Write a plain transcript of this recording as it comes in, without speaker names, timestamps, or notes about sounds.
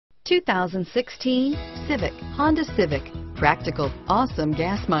2016 Civic, Honda Civic. Practical, awesome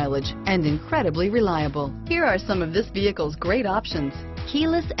gas mileage, and incredibly reliable. Here are some of this vehicle's great options: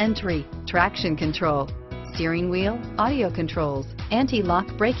 keyless entry, traction control, steering wheel audio controls,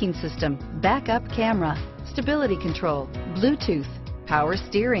 anti-lock braking system, backup camera, stability control, Bluetooth, power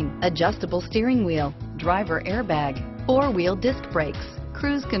steering, adjustable steering wheel, driver airbag, four-wheel disc brakes,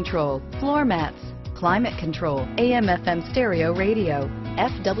 cruise control, floor mats, climate control, AM/FM stereo radio,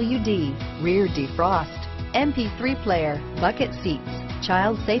 FWD, rear defrost, MP3 player, bucket seats,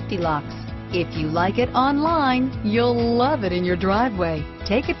 child safety locks. If you like it online, you'll love it in your driveway.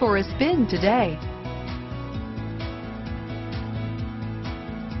 Take it for a spin today.